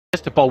has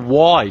to bowl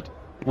wide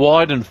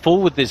and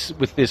full with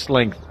this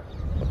length,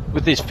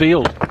 with this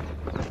field.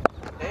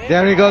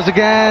 There he goes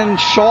again,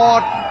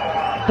 short,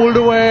 pulled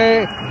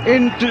away,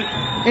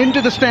 into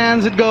the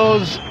stands it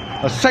goes.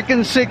 A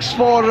second six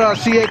for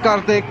C.A.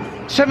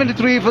 Karthik,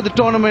 73 for the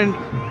tournament.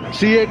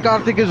 C.A.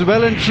 Karthik is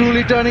well and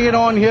truly turning it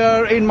on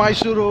here in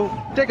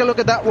Mysuru. Take a look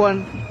at that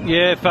one.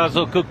 Yeah,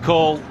 Fazal, good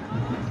call.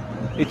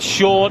 It's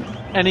short,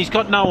 and he's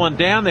got no one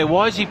down there.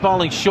 Why is he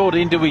bowling short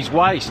into his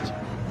waist?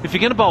 If you're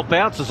going to bowl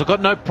bouncers, I've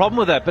got no problem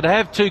with that, but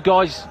have two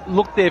guys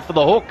look there for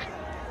the hook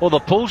or the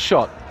pull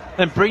shot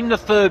and bring the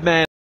third man